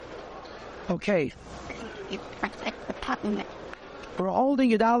Okay. We're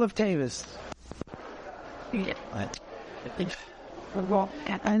holding Yud Aleph Teves.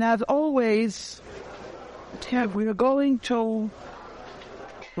 And as always, we are going to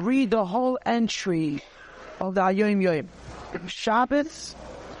read the whole entry of the Hayom Yom. Shabbos,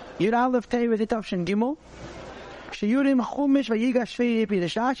 Yud Aleph Teves Tavshin Gimel, Sheyurim Chumash Vayigash Shvei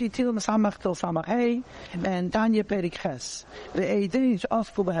Pidashashi Til Samach Til Samach Hey, and Tanya Perik Ches. The Eidin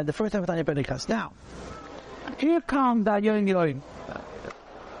Osful Behad, the first time of Tanya Perik Ches. Now, here comes the Hayom Yom.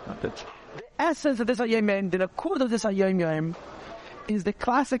 The essence of this Hayom Yom, the core of this Hayom Yom, is the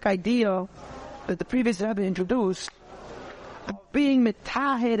classic idea that the previous Rebbe introduced of being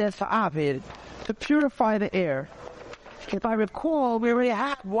mitahed as ha'avid, to purify the air. If I recall, we already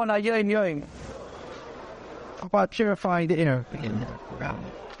had one Hayom Yom about purifying the air.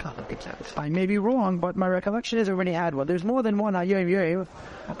 I may be wrong, but my recollection is we already had one. There's more than one Hayom Yom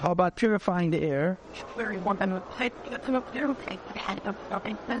about purifying the air.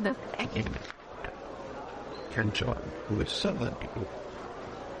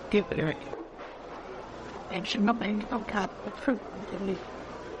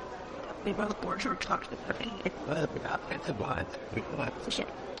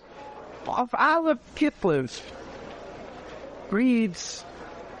 Of Aleph Kippus reads,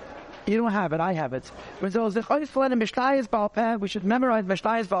 you don't have it, I have it. We should memorize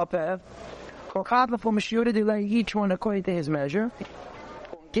Mishnayos Balpeh, each one according to his measure.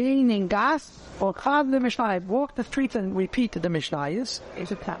 Gaining gas, walk the streets and repeat the Mishnayos.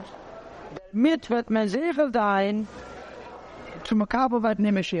 Mitzvot mezechel dain to makabel vat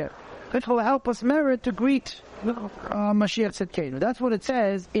Mashiach. It will help us merit to greet Mashiach Tzidkenu. That's what it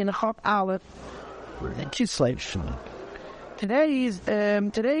says in Chaf Aleph Kislev. Today's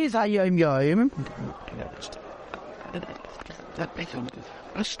Hayom Yom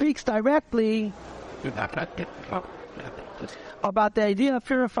speaks directly about the idea of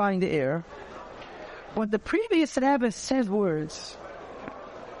purifying the air. When the previous Rebbe says words,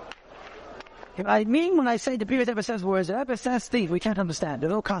 I mean when I say the previous Rebbe says words, the Rebbe says things we can't understand.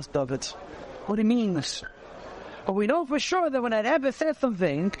 There's no concept of it. What he means. But we know for sure that when a Rebbe says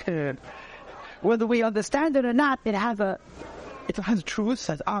something, whether we understand it or not, it has a truth,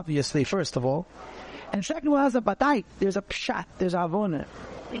 as obviously, first of all. And second of all, it has a batayt. There's a pshat, there's a avona.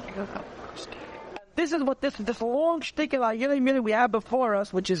 This is what this long shtick of Hayom Yom we have before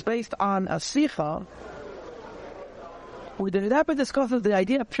us, which is based on a sicha, where the Rebbe discusses the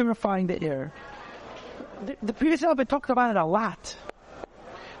idea of purifying the air. The previous Rebbe talked about it a lot.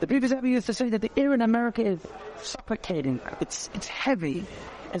 The previous Rebbe used to say that the air in America is suffocating. It's heavy.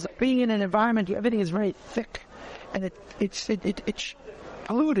 As being in an environment, everything is very thick, and it's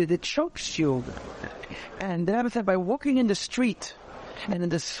polluted. It chokes you. And the Rebbe said, by walking in the street and in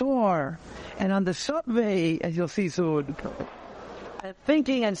the store and on the subway, as you'll see soon, and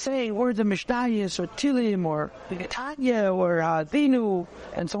thinking and saying words of Mishnayos or Tilim or Tanya or Dinu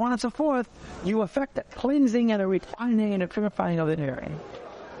and so on and so forth, you affect a cleansing and a refining and a purifying of the air.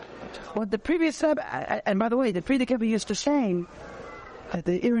 What the previous Rebbe, and by the way, the previous Rebbe used to say that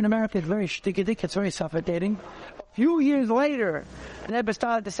the air in America is very shtikidik, it's very suffocating. A few years later, the Rebbe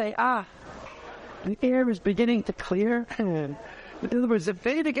started to say, the air is beginning to clear. In other words, the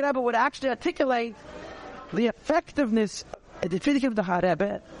Frierdiker Rebbe would actually articulate the effectiveness of the Frierdiker of the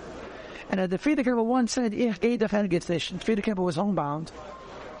Rebbe, and the Frierdiker Rebbe once said, the Frierdiker Rebbe was homebound.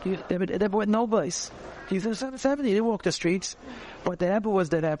 They were no voice. He's in 70, they walked the streets, but the Rebbe was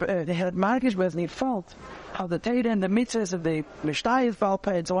the Rebbe. They had Markish Bezni felt how the Teda and the mitzvahs of the Mishnayos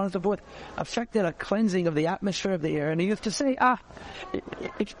Balpeh and so on and so forth affected a cleansing of the atmosphere of the air. And he used to say,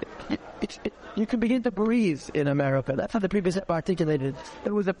 you can begin to breathe in America. That's how the previous Rebbe articulated.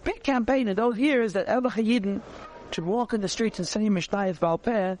 There was a big campaign in those years that Elach Yidden should walk in the streets and say Mishnayos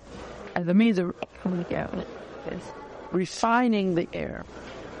Balpeh as a means of refining the air.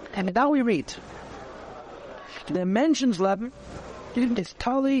 And now we read. The mentions Leben is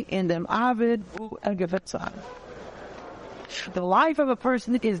Tali in them Avid U Ergevetzah. The life of a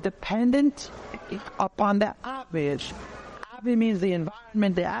person is dependent upon the Avid. Avid means the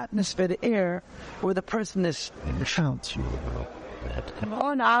environment, the atmosphere, the air where the person is found.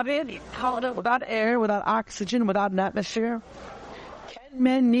 On Avid, without air, without oxygen, without an atmosphere, can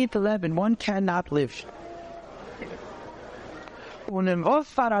men need to live and one cannot live. And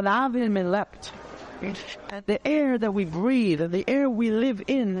the air that we breathe and the air we live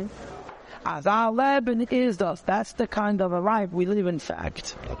in, as our Leben is thus, that's the kind of a life we live in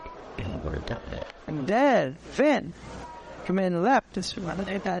fact. And then, come in left, this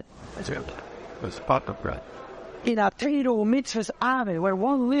that. in a Torah mitzvahs avid, where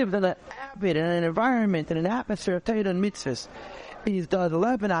one lived in an avid, in an environment, in an atmosphere of Torah and mitzvahs, is the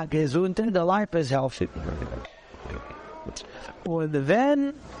Leben gesund, the life is healthy. Or the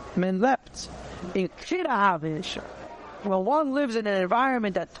then men leapt in Kira Havish. When one lives in an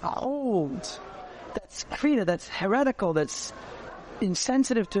environment that's old, that's Krita, that's heretical, that's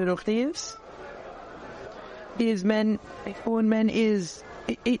insensitive to Ruchnius, is men, when men is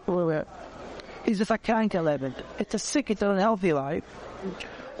just a kranke. It's a sick, it's an unhealthy life.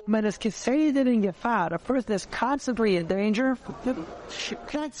 Men is gesedet in Gefahr, a person is constantly in danger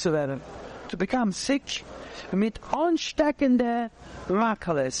to become sick mit ansteckende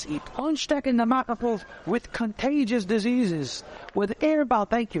Makalis, ansteckende Makalis, with contagious diseases, with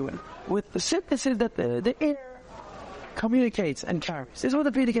airbound, with the sicknesses that the air communicates and carries. This is what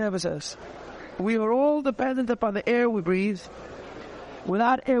the Pedic Rebbe says. We are all dependent upon the air we breathe.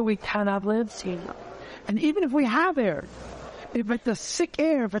 Without air we cannot live. And even if we have air, if it's a sick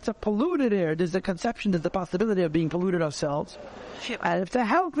air, if it's a polluted air, there's the conception, there's the possibility of being polluted ourselves. And if it's a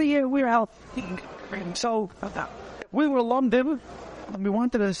healthy air, we're healthy. So, we were lumdim, and we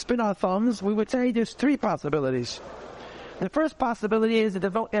wanted to spin our thumbs, we would say there's three possibilities. The first possibility is that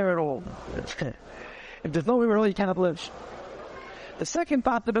there's no air at all. If there's no air at all, you cannot live. The second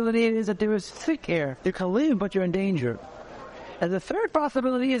possibility is that there is thick air. You can live, but you're in danger. And the third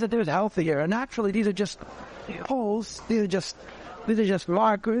possibility is that there's healthy air. And actually, these are just holes. These are just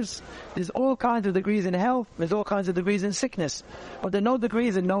markers. There's all kinds of degrees in health. There's all kinds of degrees in sickness. But there are no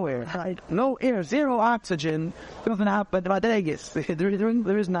degrees in no air. Right? No air, zero oxygen. Doesn't happen.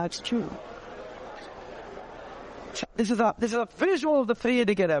 There is not. It's true. This is a visual of the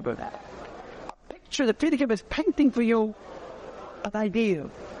Frierdiker Rebbe. A picture the Frierdiker Rebbe is painting for you an idea.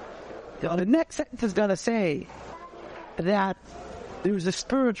 The next sentence is going to say that there's a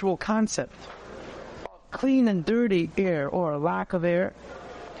spiritual concept of clean and dirty air, or a lack of air,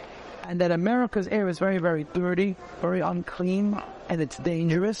 and that America's air is very, very dirty, very unclean, and it's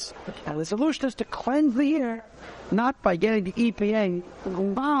dangerous. And the solution is to cleanse the air, not by getting the EPA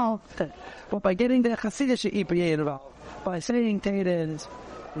involved, but by getting the Hasidische EPA involved, by saying Teves,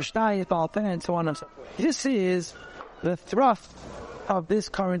 and so on and so forth. This is the thrust of this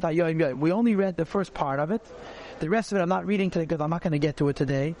current Hayom Yom. We only read the first part of it. The rest of it I'm not reading today because I'm not going to get to it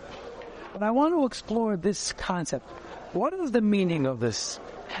today. But I want to explore this concept. What is the meaning of this?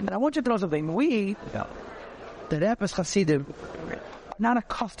 And I want you to know something. We, the Rebbe's Hasidim, are not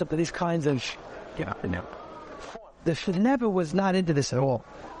accustomed to these kinds of... The Rebbe was not into this at all.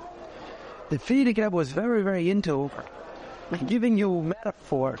 The Frierdiker Rebbe was very, very into giving you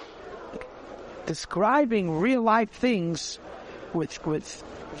metaphor, describing real-life things with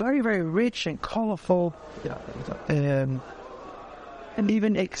very, very rich and colorful, and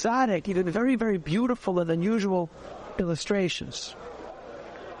even exotic, even very, very beautiful and unusual illustrations.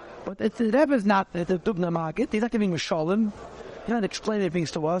 But the Rebbe is not the Dubna Magid. He's not giving Mishalim. He's not explaining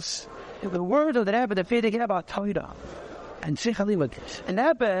things to us. The word of the Rebbe, the Frierdiker Rebbe, are Torah and Sichalim. And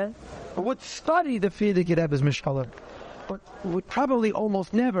Rebbe would study the Frierdiker Rebbe's Mishalim, but would probably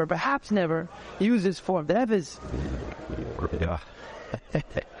almost never, perhaps never, use this form. The Rebbe's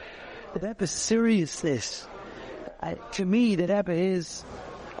the Rebbe's seriousness. To me, the Rebbe is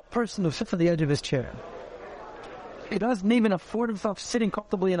a person who sits on the edge of his chair. He doesn't even afford himself sitting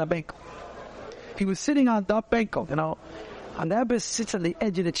comfortably in a bank. He was sitting on the bank, and the Rebbe sits on the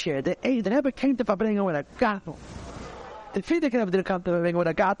edge of the chair. The Rebbe came to Fabrenga with a gatto. The Frierdiker Rebbe didn't come to Fabrenga with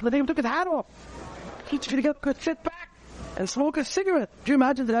a gatto. The Rebbe took his hat off. The Frierdiker Rebbe could sit back and smoke a cigarette. Do you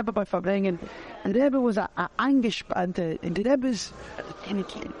imagine the Rebbe by Fabrengen? And the Rebbe was a angespannte, and the Rebbe's,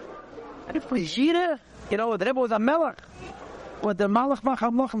 the Rebbe was a melech. What the Malach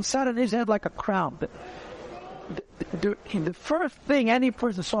Machamlochem sat on his head like a crown. The first thing any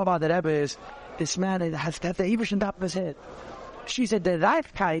person saw about the Rebbe is, this man has got the Ivish on top of his head. She said, the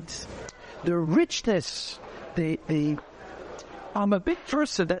Reichkeit, the richness, I'm a big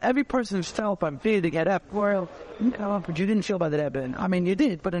person that every person felt I'm feeling to get up. Well, but you didn't feel by the Rebbe. I mean, you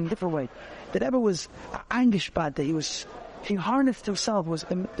did, but in a different way. The Rebbe was angespannte. He harnessed himself.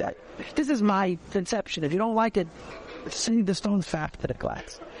 This is my conception. If you don't like it, sing the stone's fast to the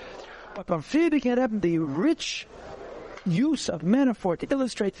glass. But from Frierdiker Rebbe, the rich use of metaphor to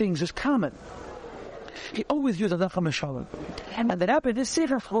illustrate things is common. He always used a Lechem Mishalim. And the Rebbe, this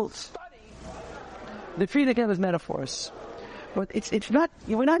Sefer, will study the Frierdiker Rebbe's metaphors. But it's not,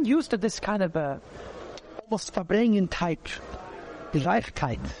 we're not used to this kind of almost Fabrengen type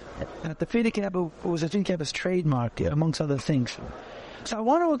Reichkeit. That the Frierdiker Rebbe was, I think, Rebbe's trademark, amongst other things. So I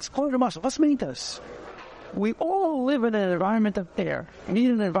want to explore the muscle. What's mean this? We all live in an environment of air. We need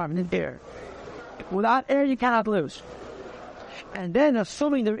an environment of air. Without air, you cannot live. And then,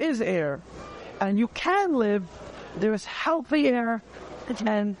 assuming there is air, and you can live, there is healthy air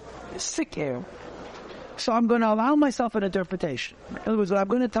and sick air. So I'm going to allow myself an interpretation. In other words, what I'm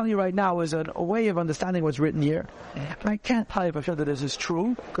going to tell you right now is a way of understanding what's written here. And I can't tell you for sure that this is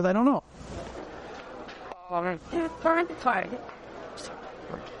true, because I don't know.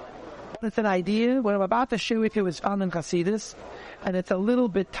 It's an idea. What I'm about to share with you is found in Chassidus, and it's a little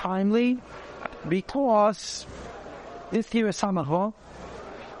bit timely, because this year is Samach,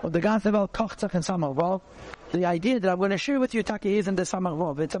 or the ganze Welt kocht sich in Samach. The idea that I'm going to share with you, Taki, isn't the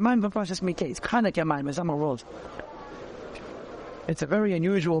Samach. It's a mind of Prashas Mikeh. It's Chanukah mind, but Samach. It's a very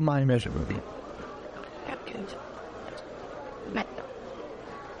unusual mind measure.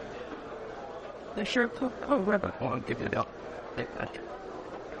 The shirt I'll give you the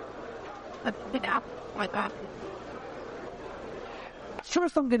like that.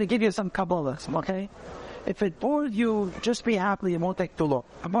 First, I'm going to give you some Kabbalah, okay? If it bored you, just be happy. It won't take too long.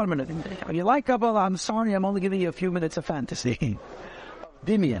 About a minute. If you like Kabbalah, I'm sorry. I'm only giving you a few minutes of fantasy.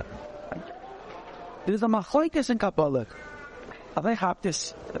 Dimya. There's a machlokes in Kabbalah. I have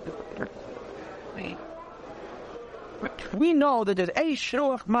this. We know that there's Eish,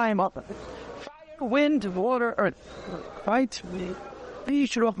 Ruach, Mayim, up. Fire, wind, water, earth. Right?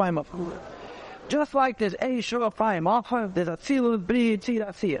 Eish, Ruach, Mayim, up. Just like there's Eish, Ruach, Mayim, up, there's a Tzilud, Bri, Tzid,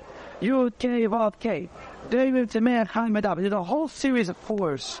 Asiyah. Yud, Kei, Vav, Kei. There's a whole series of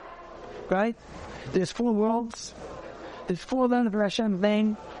fours, right? There's 4 worlds, there's 4 lands of Hashem's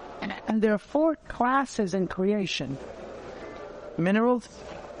name, and there are 4 classes in creation. Minerals,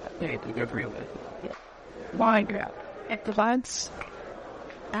 wine, plants,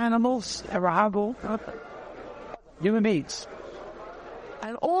 animals, human beings.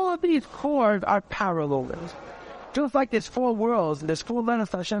 And all of these 4 are parallel. Just like there's 4 worlds, there's 4 lands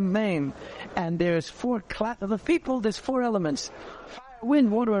of Hashem's name, and there's 4 classes of people, there's 4 elements. Fire, wind,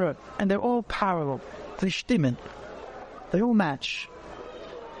 water, earth. And they're all parallel. They stimmen. They all match.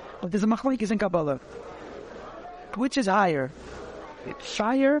 But there's a machlokes in Kabbalah. Which is higher?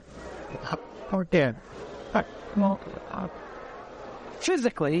 Fire or air? Well,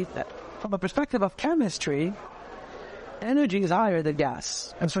 physically, from a perspective of chemistry, energy is higher than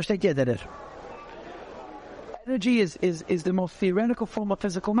gas. I'm supposed to get that it. Energy is the most theoretical form of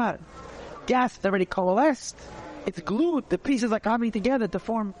physical matter. Gas is already coalesced. It's glued. The pieces are coming together to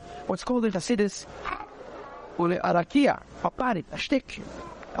form what's called in Chassidus arakia, a parit, a shtik,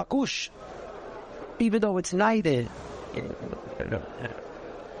 a kush. Even though it's nighted,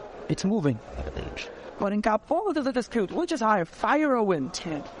 it's moving. But in Kabbalah, there's a dispute. Which is higher, fire or wind?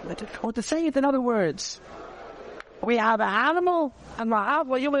 Or to say it in other words, we have an animal and we have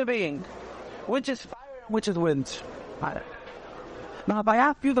a human being. Which is fire? Which is wind. Now, if I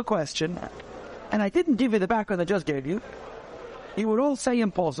ask you the question, and I didn't give you the background I just gave you, you would all say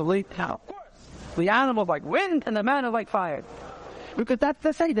impulsively, now, of course, the animal like wind and the man is like fire. Because that's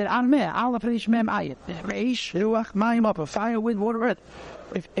the say that fire, wind, water, earth.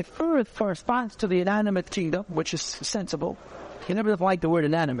 If earth corresponds to the inanimate kingdom, which is sensible, you never like the word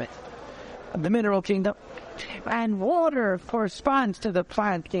inanimate, the mineral kingdom, and water corresponds to the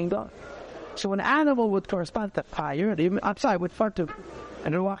plant kingdom. So an animal would correspond to fire, would correspond to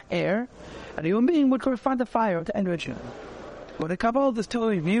air, and a human being would correspond to fire, to energy. But the Kabbalah, there's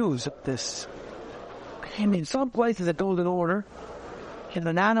 2 views of this. I mean, some places it goes in order, and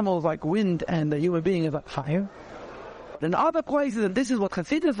an animal is like wind, and the human being is like fire. But in other places, and this is what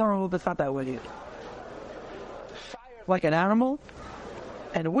Chassidus are, but it's not that way either. Fire like an animal,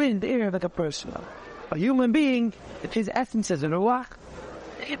 and wind, air like a person. A human being, his essence is in ruach.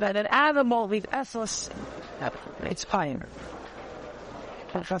 But an animal with essence, it's fire.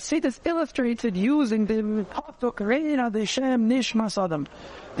 And Chassidus illustrates it using the the Shem Nishmas Adam.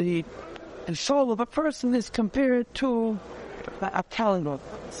 The soul of a person is compared to a candle.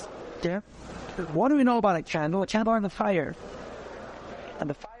 Yeah? What do we know about a candle? A candle on the fire. And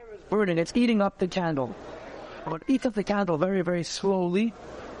the fire is burning, it's eating up the candle. But it eats up the candle very, very slowly.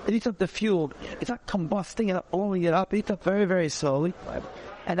 It eats up the fuel. It's not combusting it up, blowing it up. It eats up very, very slowly.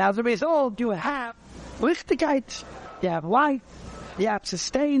 And as a result, you have lichtigkeit, you have light, you have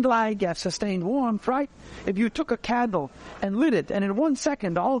sustained light, you have sustained warmth, right? If you took a candle and lit it, and in 1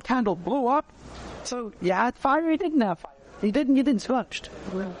 second the whole candle blew up, so you had fire, you didn't have fire. You didn't smudged.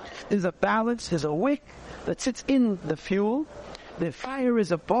 There's a balance, there's a wick that sits in the fuel. The fire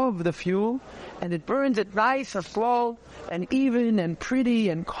is above the fuel, and it burns it nice and slow, and even, and pretty,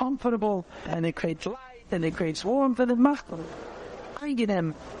 and comfortable, and it creates light, and it creates warmth, and it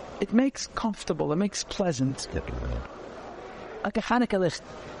makes comfortable, it makes pleasant. Like a Hanukkah list.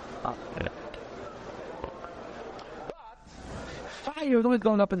 fire is always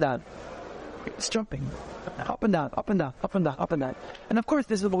going up and down. It's jumping. Up and down, up and down, up and down, up and down. And of course,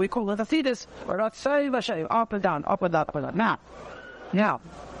 this is what we call Chasidus, or up and down, up and down, up and down. Now,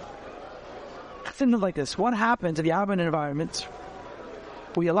 something like this. What happens in the urban environment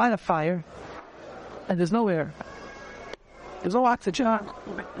where you light a fire and there's no air? There's no oxygen.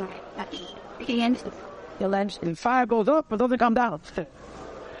 The fire goes up, it doesn't come down. Fire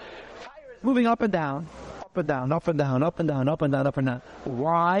is moving up and down, up and down, up and down, up and down, up and down, up and down.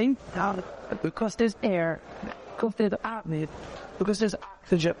 Why? Because there's air, because there's oxygen, because there's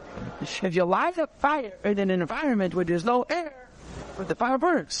oxygen. If you light a fire in an environment where there's no air, the fire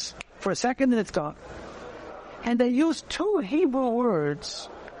burns for a second and it's gone. And they use two Hebrew words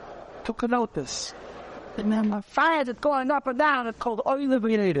to connote this. And then a fire that's going up and down is called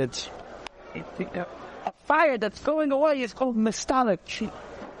elevated. A fire that's going away is called mistalik.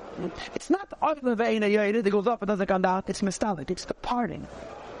 It's not elevated, it goes up and doesn't come down. It's mistalik. It's departing.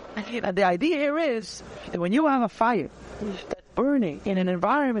 And the idea here is that when you have a fire that's burning in an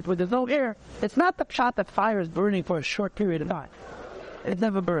environment where there's no air, it's not the shot that fire is burning for a short period of time. It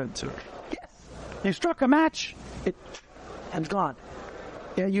never burns. Yes. You struck a match, it's gone.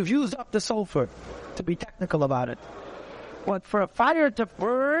 Yeah, you've used up the sulfur, to be technical about it. But for a fire to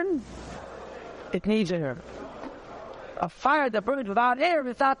burn, it needs air. A fire that burns without air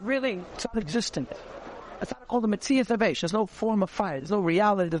is not really, it's not existent. It's not called a Metzias Avesh. There's no form of fire. There's no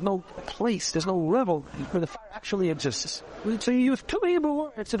reality. There's no place. There's no level where the fire actually exists. So you use two Hebrew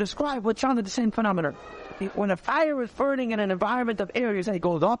words to describe what's under the same phenomenon. When a fire is burning in an environment of air, you say it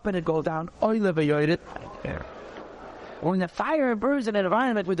goes up and it goes down. Air. When the fire burns in an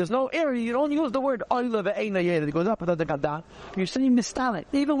environment where there's no air, you don't use the word oilev. It goes up and doesn't come down. You're saying mistalik.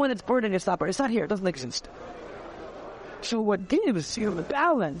 Even when it's burning, it's not burning. It's not here. It doesn't exist. So what gives you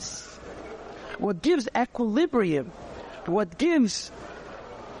balance, what gives equilibrium, what gives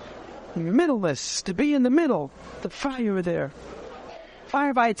middleness, to be in the middle, the fire there.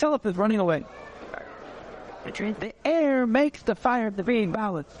 Fire by itself is running away. The air makes the fire to be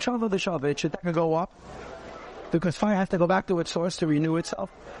balanced. It should go up, because fire has to go back to its source to renew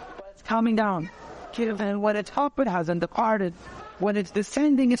itself. But it's coming down. And when it's up, it hasn't departed. When it's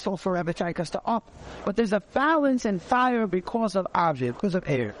descending, it's also Rebbetzaikas to up. But there's a balance in fire because of Aviv, because of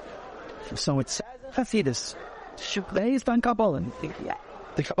air. So it says in Chasidus, based on Kabbalah,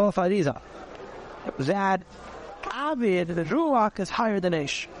 the Kabbalah Fariza, that Aviv, the Ruach, is higher than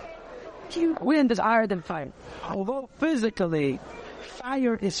Ish. Wind is higher than fire. Although physically,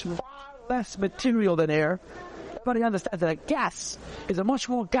 fire is far less material than air, everybody understands that a gas is a much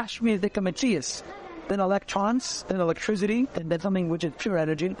more Gashmi Dikamatchias than electrons, than electricity, than something which is pure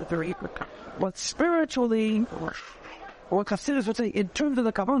energy. But spiritually, or Chassidus would say, in terms of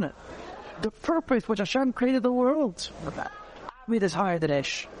the Kavanah, the purpose which Hashem created the world, Aviv is higher than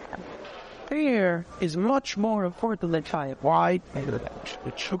Ish. Air is much more important than fire. Why?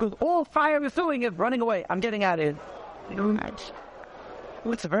 Because all fire is doing is running away. I'm getting out of here.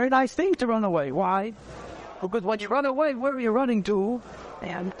 It's a very nice thing to run away. Why? Because when you run away, where are you running to?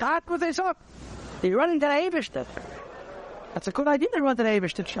 And that was this up. You're running to the Eibishter. That's a good idea to run to the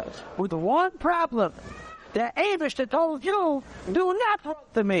Eibishter. With one problem. The Eibishter told you, do not run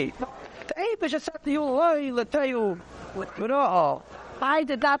to me. The Eibishter said to you, I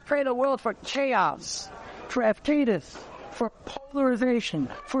did not create a world for chaos, for Eftatus, for polarization,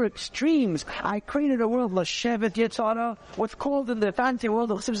 for extremes. I created a world, Lashevet Yetzara, what's called in the fancy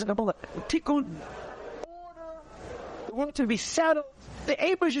world of Tikkun, order, the world to be settled. The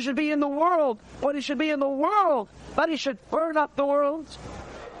Abish should be in the world, but it should be in the world, but it should burn up the world.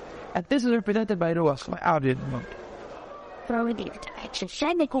 And this is represented by Ruach, by Aviv.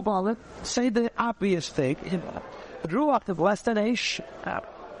 Say the obvious thing. Ruach, the blessed and Eish.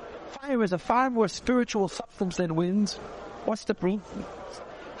 Fire is a far more spiritual substance than wind. What's the proof?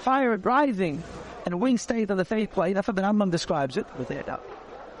 Fire rising and wind stays on the same plane. That's how the Rambam describes it.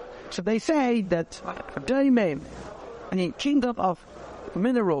 So they say that Daimim, and the kingdom of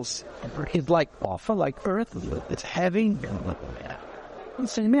minerals, is like offer, like earth. It's heavy.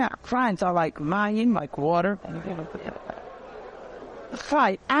 Crimes are like mayim, like water.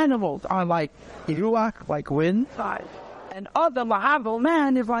 Animals are like Ruach, like wind. And other Lahavel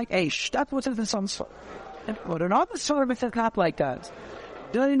man is like Aish. That's what it is in some sort. But another sort is not like that.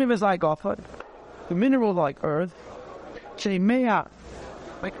 Daimim is like offer. The mineral like earth. Shemea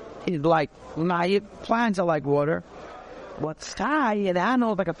is like mayim. Plants are like water. But sky and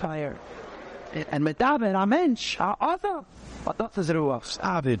animals like a fire. And Medaber and Amensh are other. But that is Ruach.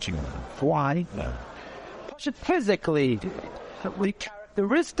 Average. Why? Physically, the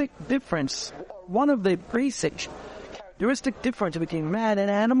characteristic difference, one of the basic characteristic difference between man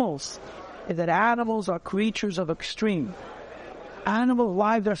and animals is that animals are creatures of extreme. Animal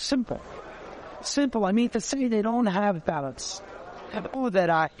lives are simple. Simple, I mean to say they don't have balance. Or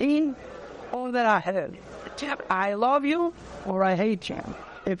that I in, or that I have. I love you, or I hate you.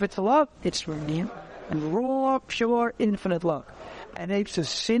 If it's love, it's real. And raw, pure, infinite love. And if it's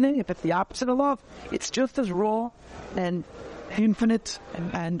sinning, if it's the opposite of love, it's just as raw and infinite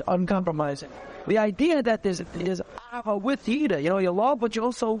and uncompromising. The idea that there's ahava with yida, you love, but you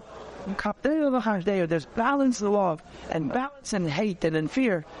also there's balance in love and balance in hate and in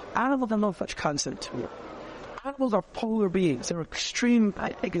fear. Animals have no such concept. Animals are polar beings. They're extreme. I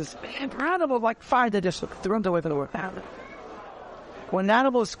think animals like fire. They run away from the world. When an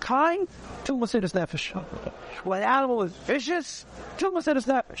animal is kind, till Mesiras Nefesh. When an animal is vicious, till Mesiras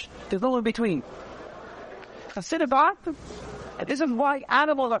Nefesh. There's no in between. And this is why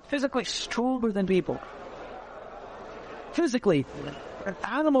animals are physically stronger than people. Physically,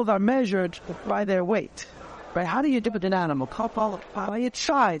 animals are measured by their weight. Right? How do you different an animal? By its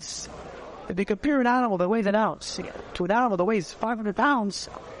size. If you compare an animal that weighs an ounce to an animal that weighs 500 pounds,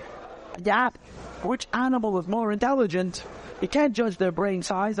 which animal is more intelligent? You can't judge their brain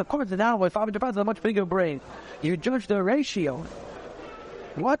size. Of course, an animal with 500 pounds has a much bigger brain. You judge their ratio.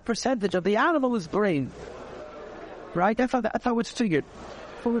 What percentage of the animal is brain? Right? That's how it's figured.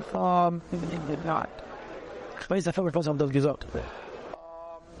 Not.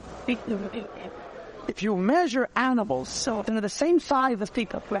 If you measure animals, they're the same size as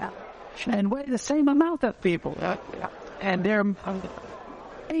people, and weigh the same amount as people, and they're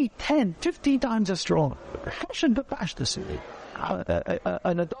 8, 10, 15 times as strong.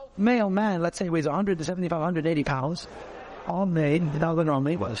 An adult male man, let's say, weighs 175, 180 pounds, all made, now the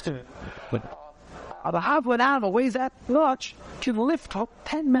normally was. The half of an animal weighs that much, can lift up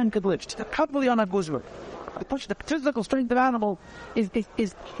 10 men could lift. Probably on a guzman. The physical strength of animal is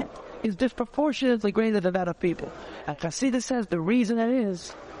disproportionately greater than that of people. And Chassidus says the reason it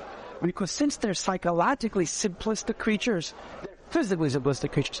is because since they're psychologically simplistic creatures, they're physically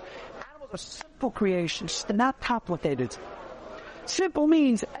simplistic creatures. Animals are simple creations. They're not complicated. Simple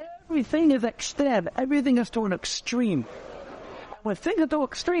means everything is extreme. Everything is to an extreme. When things are to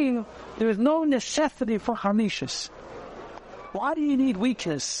extreme, there is no necessity for harnishas. Why do you need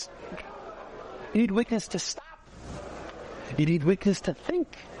weakness? You need weakness to stop. You need weakness to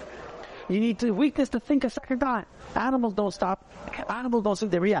think. You need weakness to think a second time. Animals don't stop. Animals don't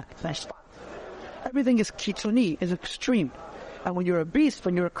think, they react. They stop. Everything is kitzoni, is extreme. And when you're a beast,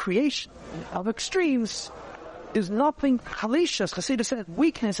 when you're a creation of extremes, there's nothing halishas. Chassidus said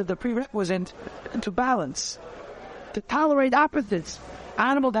weakness is the prerequisite to balance. To tolerate opposites.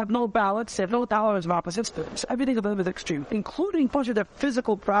 Animals have no balance, they have no tolerance of opposites. So everything about them is extreme, including their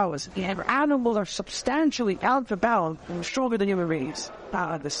physical prowess. Animals are substantially counterbalanced and stronger than human beings.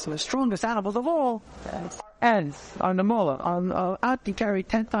 The strongest animals of all are ants, on the mola, on ant can carry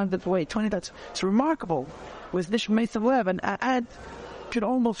 10 times its weight, 20 times. It's remarkable. With this mace of lev, an ant can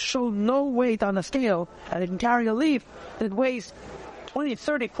almost show no weight on the scale, and it can carry a leaf that weighs 20,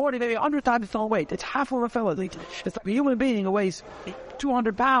 30, 40, maybe 100 times its own weight. It's half of a fellow. It's like a human being who weighs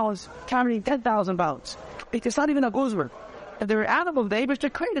 200 pounds, carrying 10,000 pounds. It's not even a guzman. If there are animals, the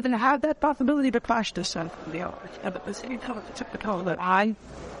Abish created and have that possibility to clash this. And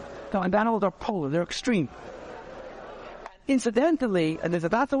animals are polar, they're extreme. Incidentally, and there's a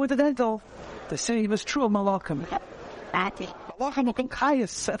not so incidental, the same is true of Malachim. Malachim are called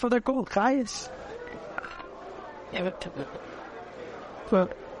Chayas, that's what they're called, Chayas. Well,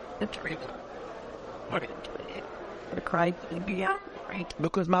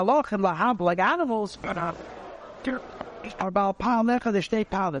 because malachim lahab, like animals, are bal pal necha, they stay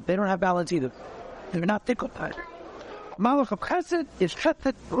pal. They don't have balance either. They're not fickle. Malach of chesed is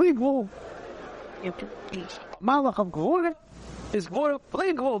chesed legal. Malach of gvura is gvura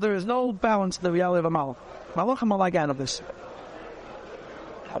legal. There is no balance in the reality of a malach. Malachim are like animals.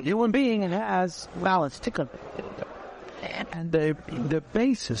 A human being has balance, tikkun. And the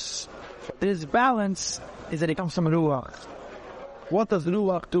basis for this balance is that it comes from Ruach. What does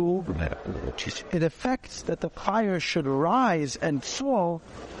Ruach do? It affects that the fire should rise and fall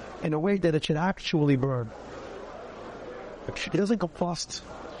in a way that it should actually burn. It doesn't combust.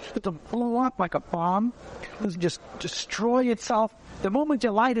 It doesn't blow up like a bomb. It doesn't just destroy itself. The moment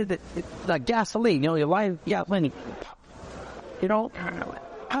you light it, it's like gasoline. You light gasoline.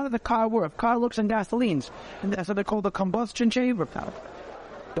 How does the car work? Car looks in gasolines. And that's what they call the combustion chamber.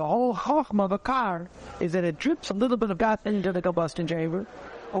 The whole chokhmah of a car is that it drips a little bit of gas into the combustion chamber.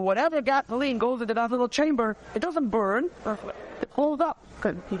 Or whatever gasoline goes into that little chamber, it doesn't burn. It pulls up.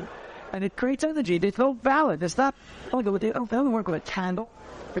 And it creates energy. There's no balance. It's not, it doesn't work with a candle.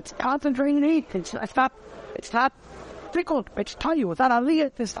 It's concentrating heat. It's not tickled. It's tayu. It's not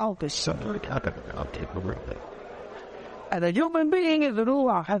aliyah. It's alpish. And a human being is a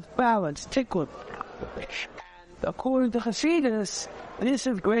ruach, has balance, tickled. And according to Hasidus, this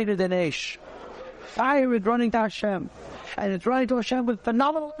is greater than Eish. Fire is running to Hashem. And it's running to Hashem with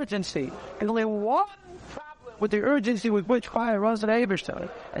phenomenal urgency. There's only one problem with the urgency with which fire runs to the Eibishter.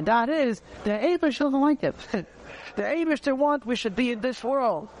 And that is, the Eibishter doesn't like it. The Eibishter wants we should be in this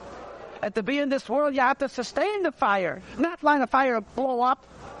world. And to be in this world, you have to sustain the fire. Not let the fire blow up.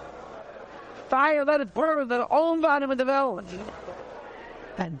 Fire, let it burn with their own vitamin development.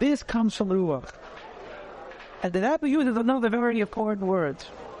 And this comes from Ruach. And the Rebbe uses another very important word.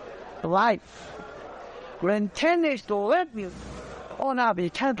 Life. When tenish to let me, oh no, but you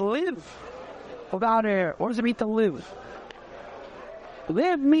can't live without air. What does it mean to live?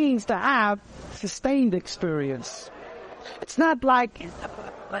 Live means to have sustained experience. It's not like, if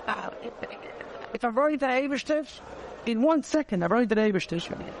I'm running to the Eibishter, in 1 second I'm running to the Eibishter.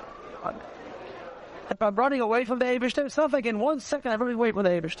 If I'm running away from the Eibishter, it's not like in 1 second I'm running away from the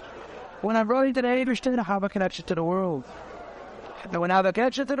Eibishter. When I'm running to the Eibishter, I have a connection to the world. And when I have a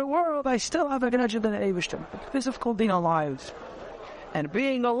connection to the world, I still have a connection to the Eibishter. This is called being alive. And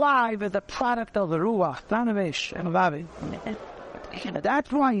being alive is the product of the Ruach, Planavish, and Vavi. And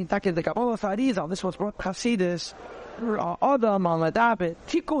that's why, in fact, in the Kabbalah Farizal, this was brought Hasidus, Adam on Ladabit,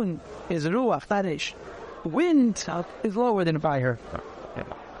 Tikkun is Ruach, that is. Wind is lower than fire.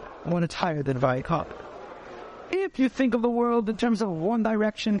 When it's higher than fire. If you think of the world in terms of one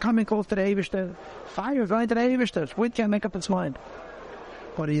direction, coming close to the Eibishter, fire is going to the Eibishter. Wind can't make up its mind.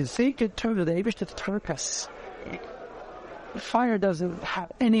 What do you think in terms of the Eibishter's turkas? Fire doesn't have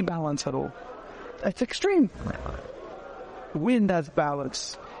any balance at all. It's extreme. Wind has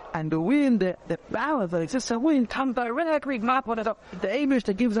balance. And the wind, the balance that exists in wind comes directly not what the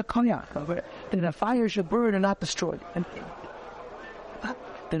Eibishter gives a konyak. Then the fire should burn and not destroy.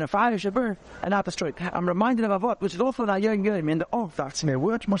 Then a fire should burn and not destroyed. I'm reminded of Avot, which is also not Hayom Yom in the Orthodox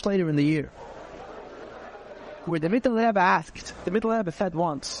much later in the year, where the Mittel Rebbe asked, the Mittel Rebbe said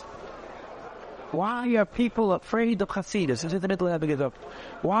once, why are people afraid of Hasidus? This is the Mittel Rebbe gives up.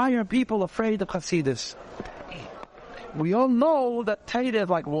 Why are people afraid of Hasidus? We all know that Teves is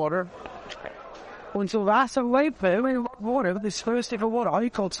like water. When so Wasser water, everybody's thirsty for water. Are you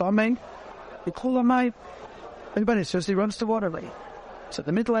called something? You call them everybody's thirsty, runs to water. So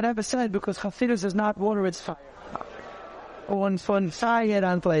the Mittel Rebbe said, because Hasidus is not water, it's fire. When fire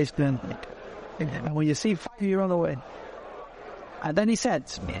unplaced then. And when you see fire, you're on the way. And then he said,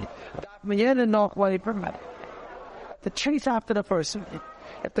 to chase after the person. You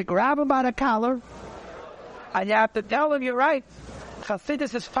have to grab him by the collar, and you have to tell him you're right.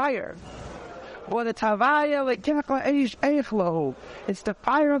 Hasidus is fire. It's the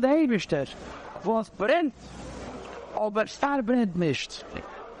fire of the Eibishter. Was brennt. Aber star brennt nicht.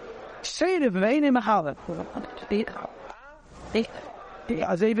 Seide weine mahalen.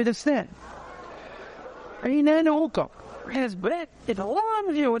 As even the stand. Einen Ulka. Has brennt. It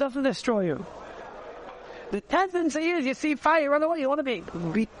alarms you. It doesn't destroy you. The tendency is you see fire, run away. You want to be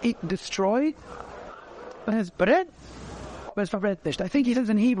destroyed. But has brennt. But it's brennt nicht. I think he says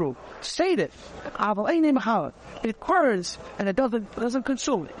in Hebrew. Seide. Aber einen mahalen. It burns and it doesn't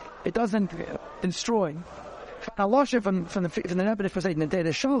consume it. It doesn't destroy. I lost it from the Rebbe for saying the day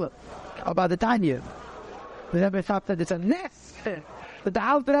the Sholem about the Tanya. The Rebbe thought that it's a nest. But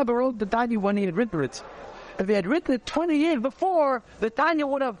the Rebbe wrote the Tanya when he had written it. If he had written it 20 years before, the Tanya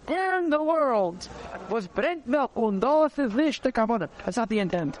would have burned the world. It was brennt milk. That's not the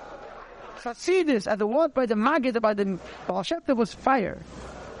intent. Hasidus, as the word by the Maggid, by the Baal Shem Tov, was fire.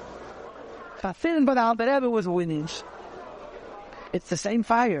 Hasidus by the Rebbe was wind. It's the same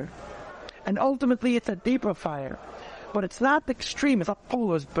fire. And ultimately it's a deeper fire. But it's not extreme. It's not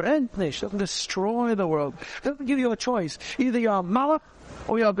polar. It's brentnish. It doesn't destroy the world. It doesn't give you a choice. Either you're a malach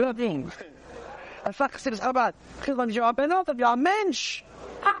or you're a good being. As Chassidus Chabad, you're a benot, you're a mensch.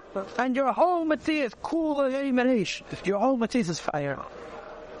 And your whole material is cool. Your whole material is fire.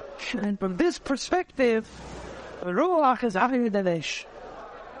 And from this perspective, Ruach is higher than Eish.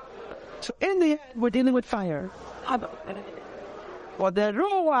 So in the end, we're dealing with fire. Well, the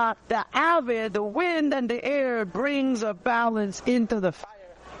Ruach, the Avid, the wind and the air brings a balance into the fire.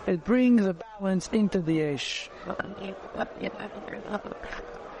 It brings a balance into the Eish.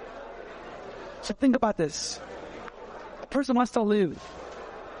 So think about this. A person wants to live.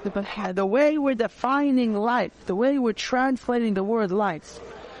 The way we're defining life, the way we're translating the word life,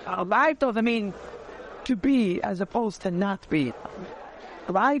 life doesn't mean to be as opposed to not be.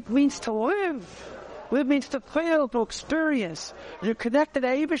 Life means to live. Live means to feel, to experience. You're connected to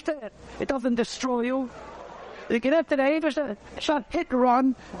Eibishter. It doesn't destroy you. You're connected to Eibishter. It's not hit and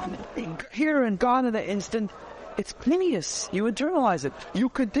run, here and gone in an instant. It's plenius. You internalize it. You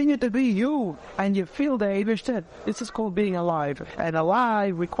continue to be you, and you feel the Eibishter. This is called being alive. And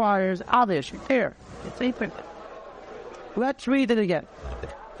alive requires avish, air. It's infinite. Let's read it again.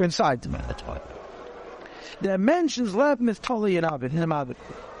 Inside. The mentions love is totally in Abid.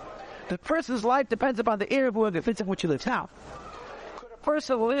 The person's life depends upon the air of whoever fits in which he lives. Now, could a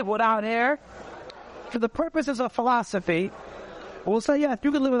person live without air? For the purposes of philosophy, we'll say, yes,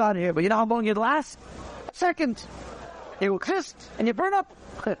 you can live without air, but you know how long it lasts? A second. It will exist, and you burn up.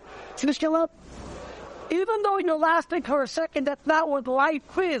 Finish your up. Even though you're lasting for a second, that's not what life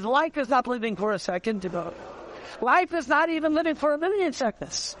is. Life is not living for a second. Life is not even living for a million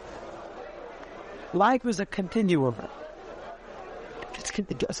seconds. Life is a continuum.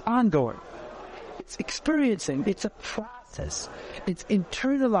 It's ongoing. It's experiencing. It's a process. It's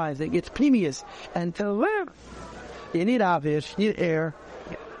internalizing. It's plenius. And to live, you need avish, you need air.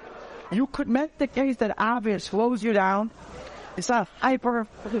 You could make the case that avish slows you down. It's not hyper,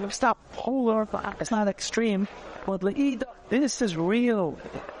 it's not polar, it's not extreme. But this is real.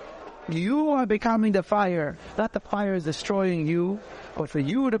 You are becoming the fire. Not the fire is destroying you, but for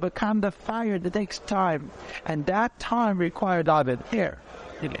you to become the fire, that takes time. And that time required David. Here.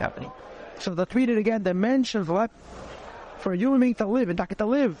 Happening. So let's read it again. The mentions left for a human being to live, and not to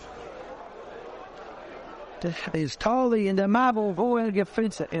live. Is totally in the marble void in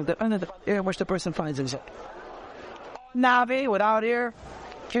the air in which the person finds himself. Navi, without air,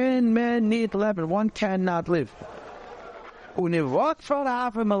 can men need live, and one cannot live.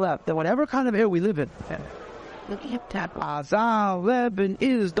 That whatever kind of air we live in, Azal, Leben,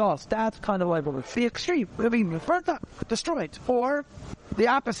 is dust. That's kind of like the extreme. We're being burnt up, destroyed. Or the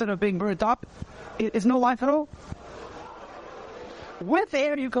opposite of being burnt up is no life at all. With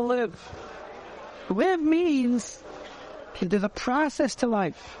air you can live. Live means there's a process to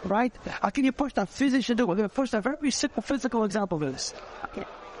life, right? How can you push that physician do? We're going to push a very simple physical example of this. Okay.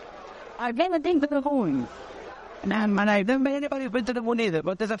 I've never been to the moon. And I've never met anybody who's been to the moon either.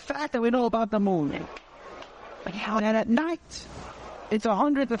 But there's a fact that we know about the moon. And at night, it's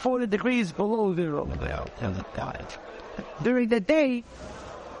 140 degrees below zero. During the day,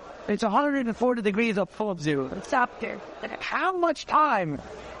 it's 140 degrees above zero. Stop there. How much time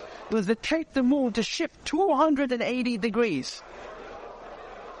does it take the moon to shift 280 degrees?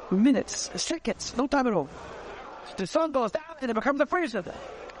 Minutes, seconds, no time at all. The sun goes down and it becomes a freezer.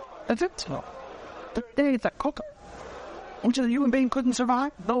 That's it. The day it's a cooker, which a human being couldn't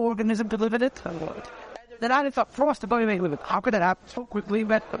survive. No organism could live in it. The night it's a frost, the body may live in it. How could that happen so quickly?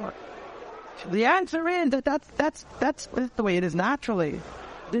 The answer is that's the way it is naturally.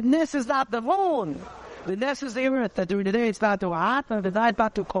 The ness is not the moon. The ness is the earth. That during the day it's not too hot, and the night it's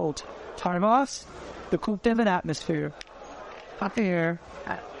not too cold. Tarmos, the cool different atmosphere. Hot air.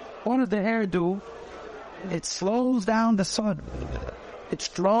 What does the air do? It slows down the sun. It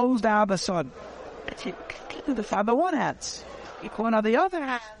slows down the sun. On the one hand. On the other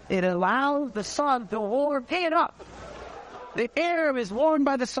hand, it allows the sun to warm it up. The air is warmed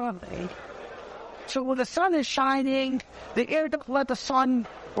by the sun. So when the sun is shining, the air doesn't let the sun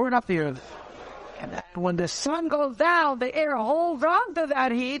burn up the earth. And when the sun goes down, the air holds on to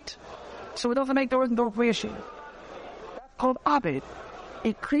that heat, so it doesn't make the earth into a creation. That's called abed.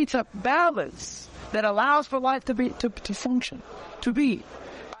 It creates a balance that allows for life to function, to be.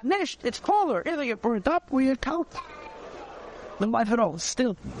 Next, it's polar. Either you're burnt up or you're cold. No life at all.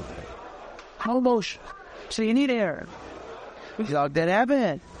 Still. No motion. So you need air.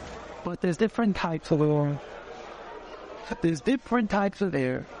 But there's different types of air. There's different types of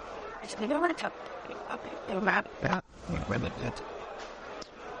air.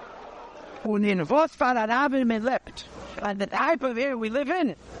 And the type of air we live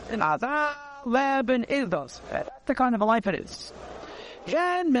in Azal, Leben, Ildos. That's the kind of a life it is.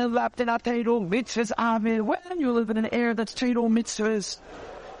 When you live in an air that's Teiro mitzvahs,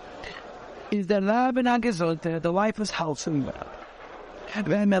 is the Leben angezolte, the life is wholesome.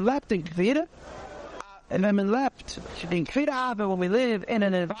 When we left in Kvira, and when we left in Kvira, when we live in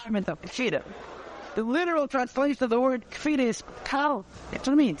an environment of Kvira, the literal translation of the word Kvira is cold. That's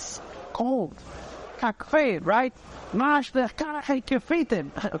what it means. Cold. Kakfeid, right? Kfitim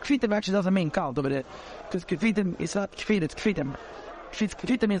actually doesn't mean cold over there. Because kfitim is not kfid, it's kfitim.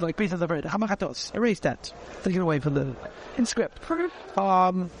 Kfitim means like pieces of bread. Hamachatos. Erase that. Take it away from the inscript. Kfeid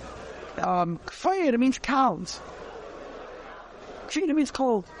means cold. Kfid means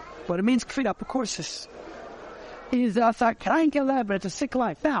cold. But it means kfid up, of course. is a krank but it's a sick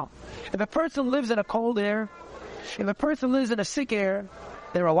life. Now, if a person lives in a cold air, if a person lives in a sick air,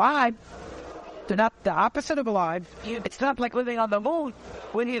 they're alive. They're not the opposite of alive. It's not like living on the moon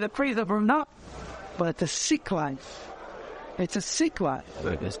when you're the trees are burned up, but it's a sick life. It's a sick life.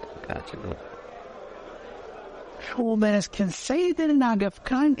 Woman is considered a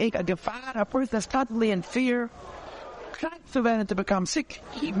person that's constantly in fear, to become sick,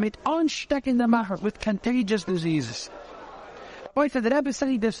 mit ansteckende Macher, with contagious diseases. Boy said that Rebbe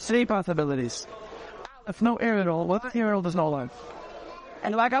said there's three possibilities. If no air at all, without air at all, there's no life.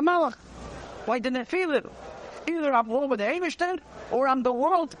 And like a malach, why didn't I feel it? Either I'm one with the Eibishter, or I'm the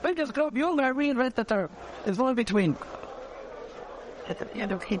world's biggest group. You'll never reinvent the term. There's no in between.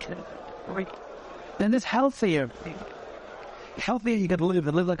 Then there's healthier. Healthier you could live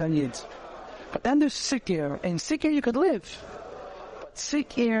and live like onions. But then there's sick air. In sick air you could live. But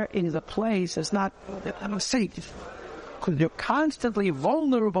sick air is a place that's not safe. Because you're constantly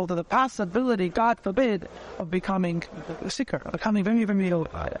vulnerable to the possibility, God forbid, of becoming sicker, becoming very, very ill.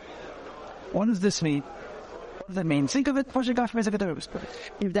 What does this mean? What does it mean? Think of it,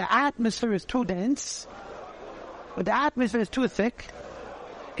 if the atmosphere is too dense, if the atmosphere is too thick,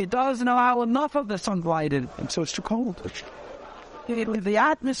 it doesn't allow enough of the sunlight in, and so it's too cold. If the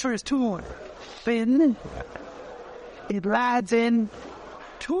atmosphere is too thin, it adds in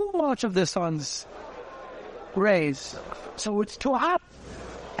too much of the sun's rays, so it's too hot.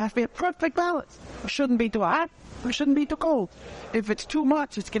 It has to be a perfect balance. It shouldn't be too hot, it shouldn't be too cold. If it's too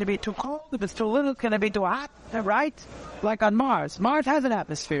much, it's going to be too cold. If it's too little, it's going to be too hot, right? Like on Mars. Mars has an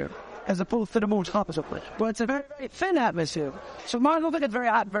atmosphere, as opposed to the moon's opposite. But it's a very, very thin atmosphere. So Mars will think it's very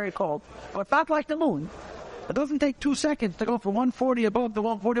hot, very cold. But it's not like the moon. It doesn't take 2 seconds to go from 140 above to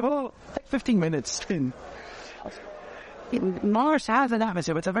 140 below. It takes 15 minutes. Mars has an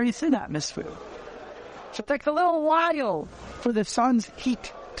atmosphere, but it's a very thin atmosphere. So it takes a little while for the sun's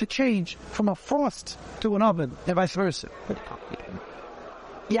heat to change from a frost to an oven, and vice versa.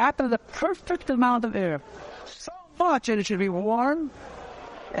 You have to have the perfect amount of air. So much that it should be warm,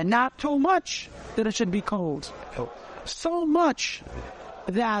 and not too much that it should be cold. So much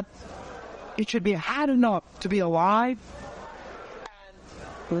that it should be hot enough to be alive,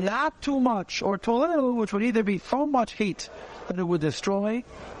 and not too much or too little, which would either be so much heat that it would destroy,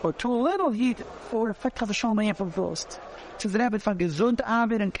 or too little heat or effect of the Shalom from Frost. So the Rebbe von gesund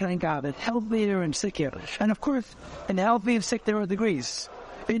Arbeit and krank Arbeit, healthier and sicker. And of course, in healthy and sick there are degrees.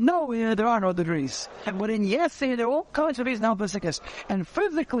 In no air there are no degrees. But in yes air there are all kinds of reasons health and sickness. And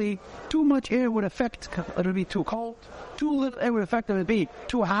physically, too much air would affect, it would be too cold. Too little air would affect, it would be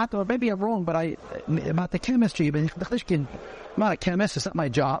too hot, or maybe I'm wrong, but about the chemistry, but I'm not a chemist, it's not my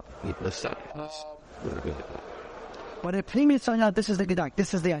job. But in previous on this is the gedank,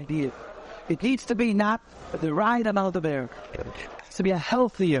 this is the idea. It needs to be not the right amount of air. It has to be a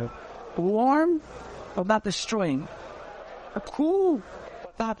healthier, warm, but not destroying. A cool,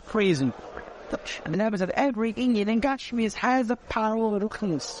 but not freezing. And the Rebbe said every Indian in Gashmias has a power of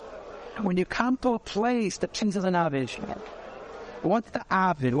ruchnius. When you come to a place that changes an avish, what's the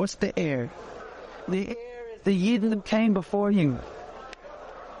avid? What's the air? The air is the Yidden that came before you.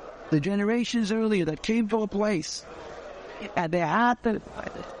 The generations earlier that came to a place, and they had to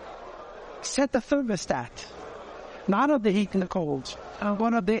set the thermostat, not of the heat and the cold,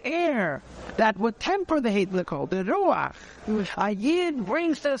 but of the air that would temper the heat and the cold, the ruach. A Yid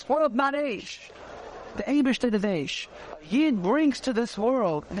brings to this world not Eish. The Eibush to the Eish. A Yid brings to this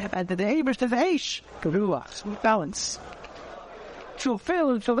world, and the Eibush to the Eish, the ruach, balance. Fulfill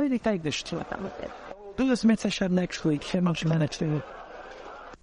and fully take this. We'll do this mitzvah next week.